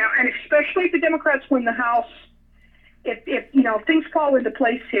 Now, and especially if the Democrats win the House, if things fall into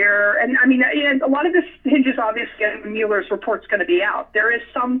place here, and a lot of this hinges obviously on Mueller's report's going to be out. There is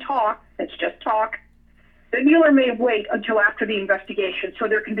some talk, it's just talk, that Mueller may wait until after the investigation, so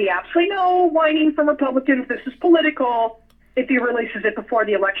there can be absolutely no whining from Republicans. This is political. If he releases it before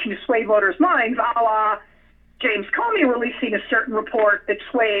the election to sway voters' minds, a la James Comey releasing a certain report that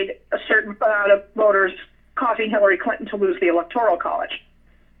swayed a certain amount of voters, causing Hillary Clinton to lose the Electoral College.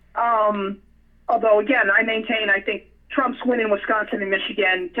 Although, again, I think Trump's win in Wisconsin and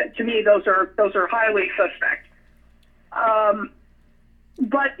Michigan, to me, those are highly suspect.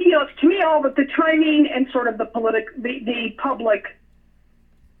 But to me, all but the timing and sort of the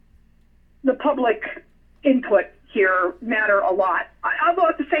public input here matter a lot. Although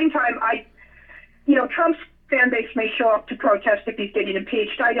at the same time, Trump's fan base may show up to protest if he's getting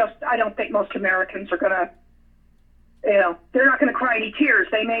impeached. I don't think most Americans are going to. They're not going to cry any tears.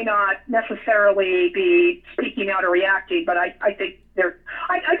 They may not necessarily be speaking out or reacting, but I think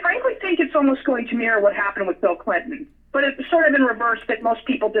I frankly think it's almost going to mirror what happened with Bill Clinton. But it's sort of in reverse, that most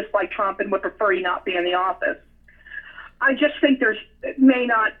people dislike Trump and would prefer he not be in the office. I just think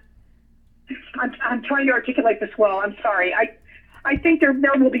I'm trying to articulate this well. I'm sorry. I think there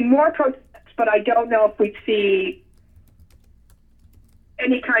will be more protests, but I don't know if we'd see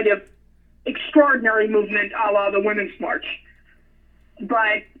any kind of extraordinary movement a la the Women's March.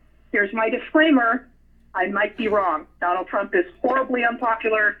 But here's my disclaimer. I might be wrong. Donald Trump is horribly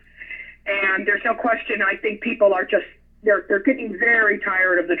unpopular, and there's no question. I think people are they're getting very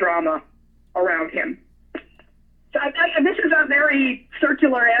tired of the drama around him. So this is a very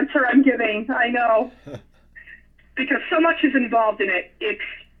circular answer I'm giving, I know, because so much is involved in it. It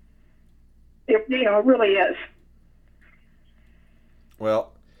really is.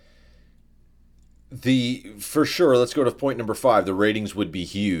 Well, For sure, let's go to point number 5. The ratings would be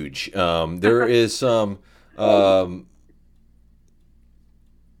huge. There is some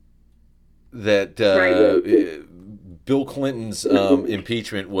that Bill Clinton's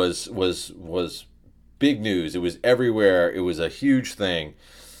impeachment was big news. It was everywhere. It was a huge thing,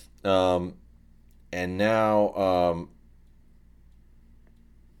 and now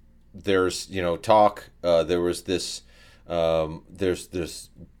there's talk. There was this. There's this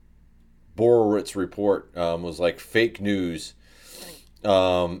Borowitz report was like fake news.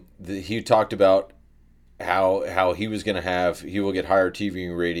 He talked about how he was going to he will get higher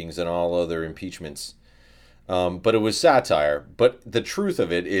TV ratings than all other impeachments. But it was satire. But the truth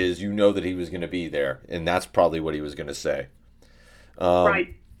of it is, that he was going to be there, and that's probably what he was going to say.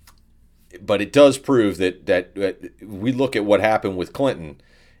 Right. But it does prove that we look at what happened with Clinton.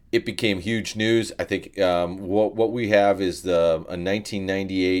 It became huge news. I think what we have is a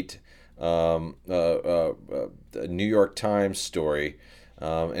 1998 New York Times story.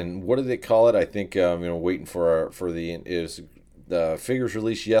 And what did they call it? I think waiting for the figures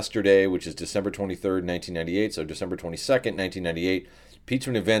released yesterday, which is December 23rd, 1998. So December 22nd, 1998.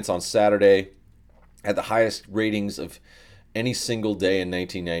 Impeachment events on Saturday had the highest ratings of any single day in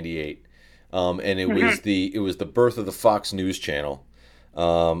 1998. And it was the birth of the Fox News Channel. It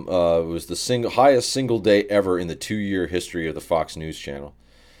was the highest single day ever in the 2-year history of the Fox News Channel.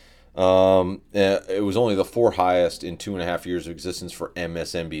 It was only the 4th highest in 2.5 years of existence for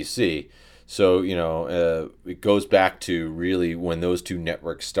MSNBC. So, it goes back to really when those two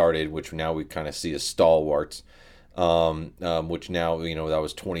networks started, which now we kind of see as stalwarts, which now, that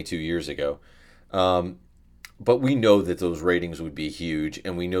was 22 years ago. But we know that those ratings would be huge,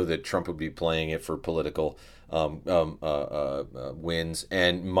 and we know that Trump would be playing it for political wins,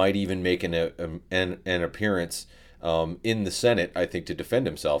 and might even make an appearance in the Senate, I think, to defend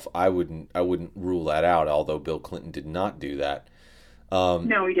himself. I wouldn't rule that out, although Bill Clinton did not do that.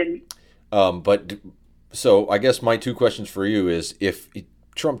 No, he didn't. But so I guess my 2 questions for you is, if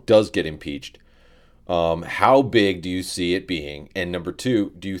Trump does get impeached, how big do you see it being? And number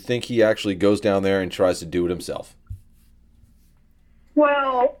 2, do you think he actually goes down there and tries to do it himself?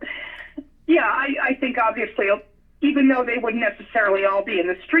 Well, yeah, I think obviously, even though they wouldn't necessarily all be in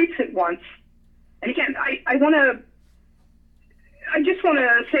the streets at once, and again, I just want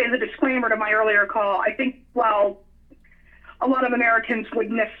to say as a disclaimer to my earlier call, I think while a lot of Americans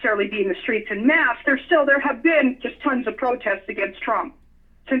wouldn't necessarily be in the streets en masse, there have been just tons of protests against Trump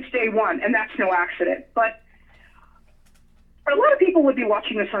since day one, and that's no accident. But a lot of people would be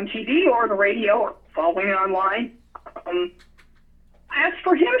watching this on TV or the radio or following it online. As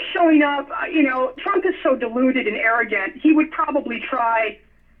for him showing up, Trump is so deluded and arrogant, he would probably try.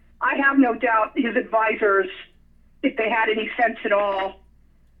 I have no doubt his advisors, if they had any sense at all,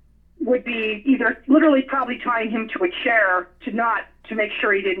 would be either literally probably tying him to a chair to make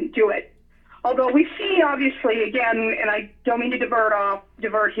sure he didn't do it. Although we see, obviously, again, and I don't mean to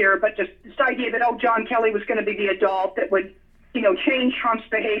divert here, but just this idea that, John Kelly was going to be the adult that would, change Trump's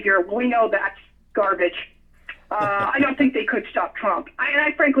behavior. Well, we know that's garbage. I don't think they could stop Trump.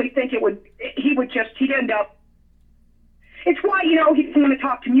 I frankly think he'd end up. It's why, he didn't want to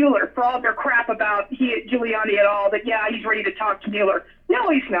talk to Mueller for all their crap about Giuliani et al. That, yeah, he's ready to talk to Mueller. No,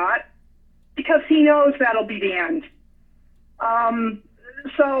 he's not, because he knows that'll be the end.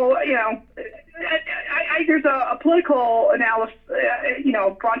 So, there's a political analyst,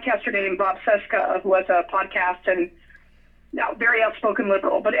 broadcaster named Bob Cesca, who has a podcast, and very outspoken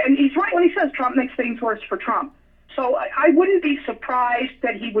liberal. And he's right when he says Trump makes things worse for Trump. So I wouldn't be surprised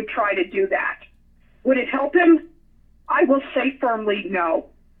that he would try to do that. Would it help him? I will say firmly no.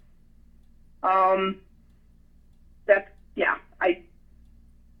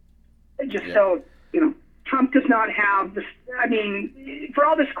 Trump does not have this. I mean, for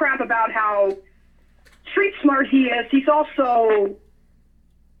all this crap about how street smart he is, he's also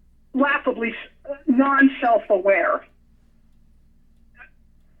laughably non-self-aware.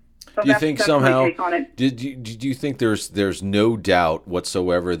 So do you think somehow? Do you think there's no doubt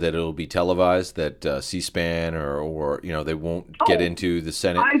whatsoever that it'll be televised, that C-SPAN or they won't get into the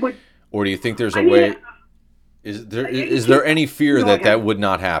Senate? Or do you think there's a way? Is there any fear that would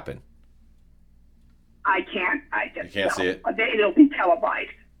not happen? I can't. You can't see it. It'll be televised.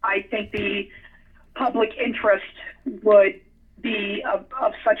 I think the public interest would be of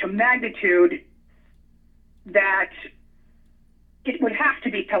such a magnitude that it would have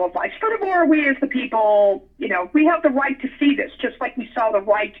to be televised. Furthermore, we as the people, we have the right to see this, just like we saw the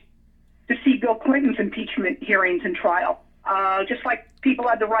right to see Bill Clinton's impeachment hearings and trial. Just like people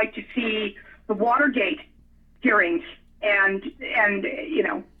had the right to see the Watergate hearings and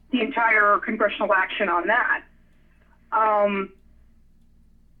the the entire congressional action on that.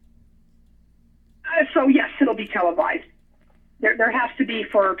 So yes, it'll be televised. There has to be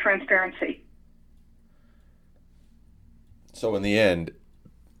for transparency. So in the end,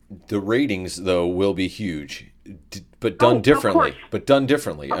 the ratings though will be huge, but done differently.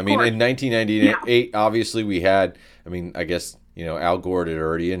 I mean, in 1998, obviously we had. I mean, I guess Al Gore had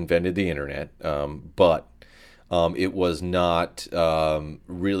already invented the internet, but it was not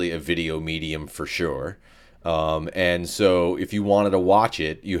really a video medium for sure. And so if you wanted to watch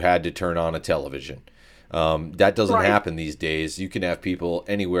it, you had to turn on a television. That doesn't happen these days. You can have people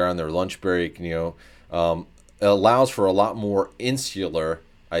anywhere on their lunch break. It allows for a lot more insular,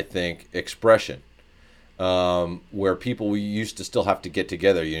 I think, expression. Where people used to still have to get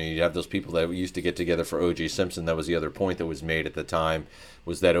together. You'd have those people that used to get together for O.J. Simpson. That was the other point that was made at the time,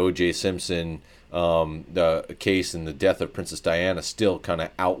 was that O.J. Simpson, the case and the death of Princess Diana still kind of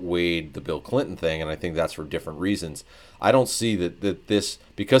outweighed the Bill Clinton thing, and I think that's for different reasons. I don't see that this,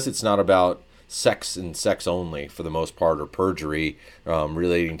 because it's not about sex and sex only for the most part, or perjury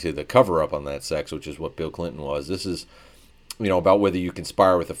relating to the cover-up on that sex, which is what Bill Clinton was. This is, about whether you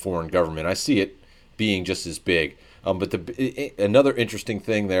conspire with a foreign government. I see it being just as big. But another interesting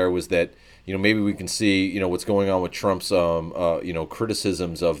thing there was that maybe we can see what's going on with Trump's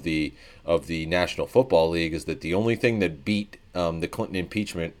criticisms of the National Football League is that the only thing that beat the Clinton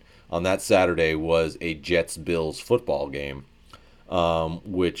impeachment on that Saturday was a Jets-Bills football game,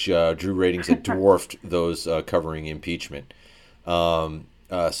 which drew ratings that dwarfed those covering impeachment.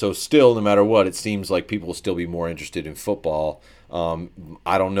 So still, no matter what, it seems like people will still be more interested in football.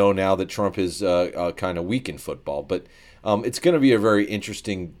 I don't know now that Trump is kind of weak in football, but it's going to be a very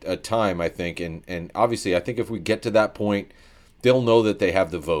interesting time, I think. And obviously, I think if we get to that point, they'll know that they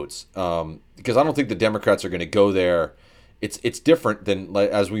have the votes. Because I don't think the Democrats are going to go there. It's different than,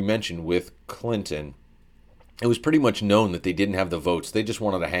 as we mentioned, with Clinton. It was pretty much known that they didn't have the votes. They just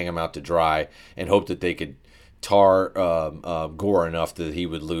wanted to hang him out to dry and hope that they could tar Gore enough that he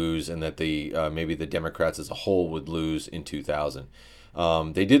would lose, and that maybe the Democrats as a whole would lose in 2000.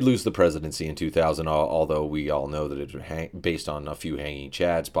 They did lose the presidency in 2000, although we all know that it was based on a few hanging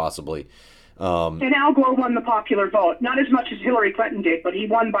chads, possibly. And Al Gore won the popular vote, not as much as Hillary Clinton did, but he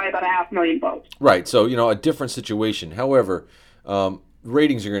won by about 500,000 votes. Right, so a different situation. However,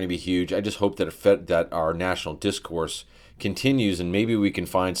 ratings are going to be huge. I just hope that our national discourse continues, and maybe we can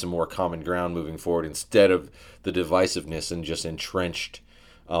find some more common ground moving forward instead of the divisiveness and just entrenched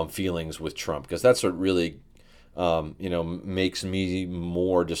feelings with Trump, because that's what really makes me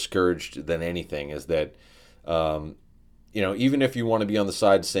more discouraged than anything, is that even if you want to be on the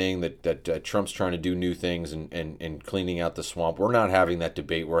side saying that Trump's trying to do new things and cleaning out the swamp, we're not having that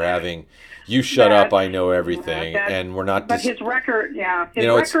debate. We're having, you shut up, I know everything, and we're not. But his record, his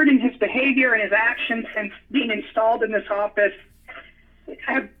record and his behavior and his actions since being installed in this office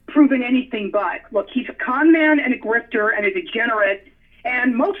have proven anything but. Look, he's a con man and a grifter and a degenerate,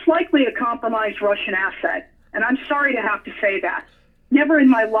 and most likely a compromised Russian asset. And I'm sorry to have to say that. Never in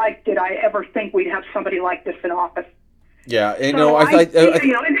my life did I ever think we'd have somebody like this in office. Yeah, this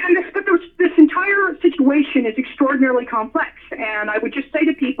entire situation is extraordinarily complex, and I would just say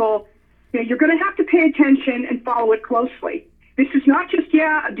to people, you're going to have to pay attention and follow it closely. This is not just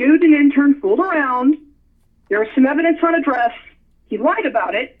a dude, an intern, fooled around. There was some evidence on a dress. He lied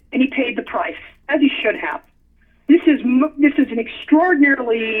about it, and he paid the price, as he should have. This is an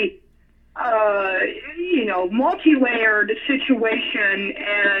extraordinarily multi-layered situation,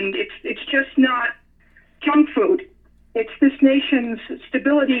 and it's just not junk food. It's this nation's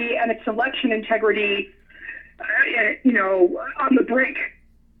stability and its election integrity, on the brink.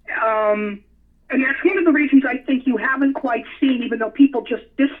 And that's one of the reasons I think you haven't quite seen, even though people just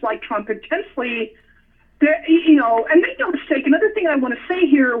dislike Trump intensely, and make no mistake, another thing I want to say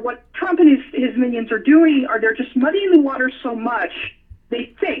here, what Trump and his minions are doing are they're just muddying the water so much,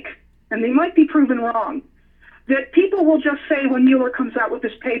 they think, and they might be proven wrong, that people will just say when Mueller comes out with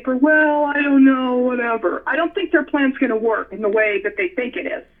this paper, well, I don't know, whatever. I don't think their plan's going to work in the way that they think it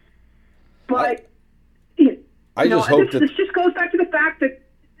is. But this just goes back to the fact that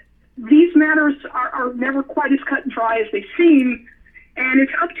these matters are never quite as cut and dry as they seem, and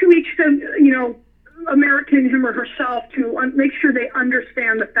it's up to each American, him or herself, to make sure they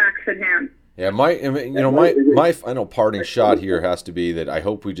understand the facts at hand. Yeah, my final parting shot here has to be that I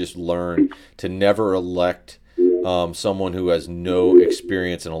hope we just learn to never elect someone who has no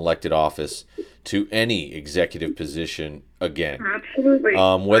experience in elected office to any executive position again. Absolutely.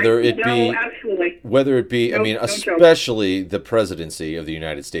 Whether it be, no, I mean, especially the presidency of the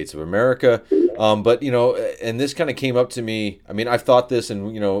United States of America. But, and this kind of came up to me. I mean, I've thought this,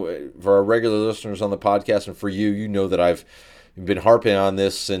 and, for our regular listeners on the podcast and for you, that I've been harping on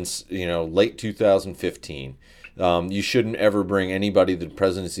this since, late 2015. You shouldn't ever bring anybody to the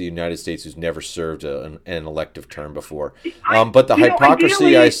presidency of the United States who's never served an elective term before. But the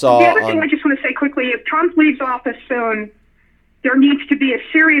hypocrisy I saw. The other thing I just want to say quickly: if Trump leaves office soon, there needs to be a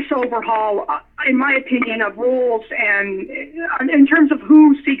serious overhaul, in my opinion, of rules and in terms of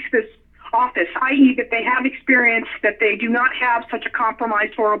who seeks this office, i.e., that they have experience, that they do not have such a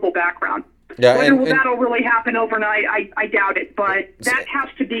compromised, horrible background. Yeah, Whether that'll really happen overnight, I doubt it. But that has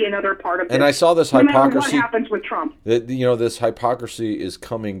to be another part of it. And I saw this hypocrisy. No matter what happens with Trump. This hypocrisy is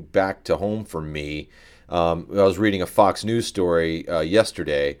coming back to home for me. I was reading a Fox News story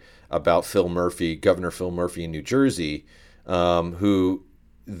yesterday about Governor Phil Murphy in New Jersey, who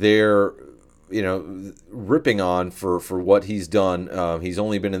they're ripping on for what he's done. He's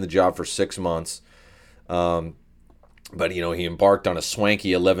only been in the job for 6 months. But, he embarked on a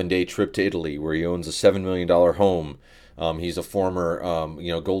swanky 11-day trip to Italy where he owns a $7 million home. He's a former,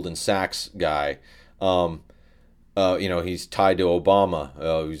 Goldman Sachs guy. He's tied to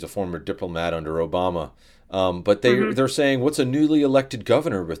Obama. He's a former diplomat under Obama. But they're saying, what's a newly elected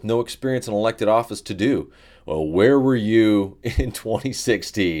governor with no experience in elected office to do? Well, where were you in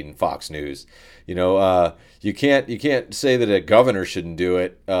 2016, Fox News? You can't say that a governor shouldn't do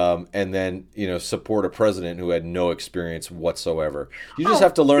it, and then support a president who had no experience whatsoever. You just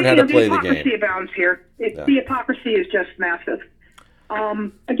have to learn how to play the game. The hypocrisy abounds here. The hypocrisy is just massive.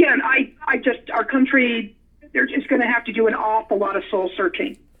 Again, our country, they're just going to have to do an awful lot of soul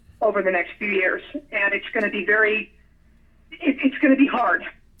searching over the next few years, and it's going to be it's going to be hard.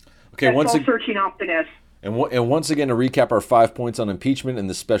 Okay, soul searching often is. And once again, to recap our 5 points on impeachment in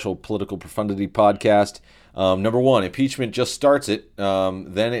this special Political Profundity podcast. Number 1, impeachment just starts it.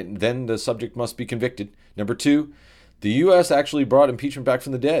 Then the subject must be convicted. Number 2, the U.S. actually brought impeachment back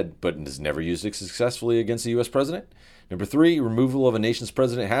from the dead, but has never used it successfully against the U.S. president. Number 3, removal of a nation's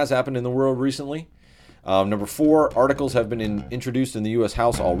president has happened in the world recently. Number 4, articles have been introduced in the U.S.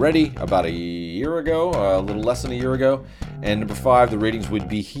 House already about a year ago, a little less than a year ago. And number 5, the ratings would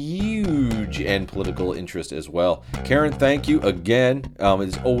be huge and political interest as well. Karen, thank you again.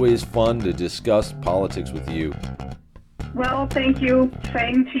 It's always fun to discuss politics with you. Well, thank you.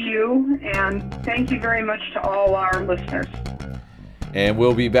 Same to you. And thank you very much to all our listeners. And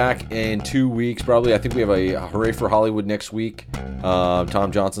we'll be back in 2 weeks, probably. I think we have a Hooray for Hollywood next week.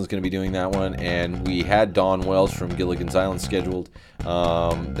 Tom Johnson's going to be doing that one. And we had Dawn Wells from Gilligan's Island scheduled.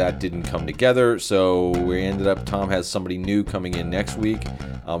 That didn't come together. So we ended up, Tom has somebody new coming in next week.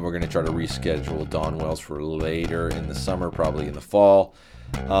 We're going to try to reschedule Dawn Wells for later in the summer, probably in the fall.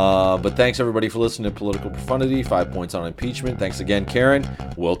 But thanks, everybody, for listening to Political Profundity, 5 points on impeachment. Thanks again, Karen.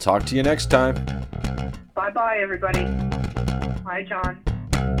 We'll talk to you next time. Bye-bye, everybody. Hi, John.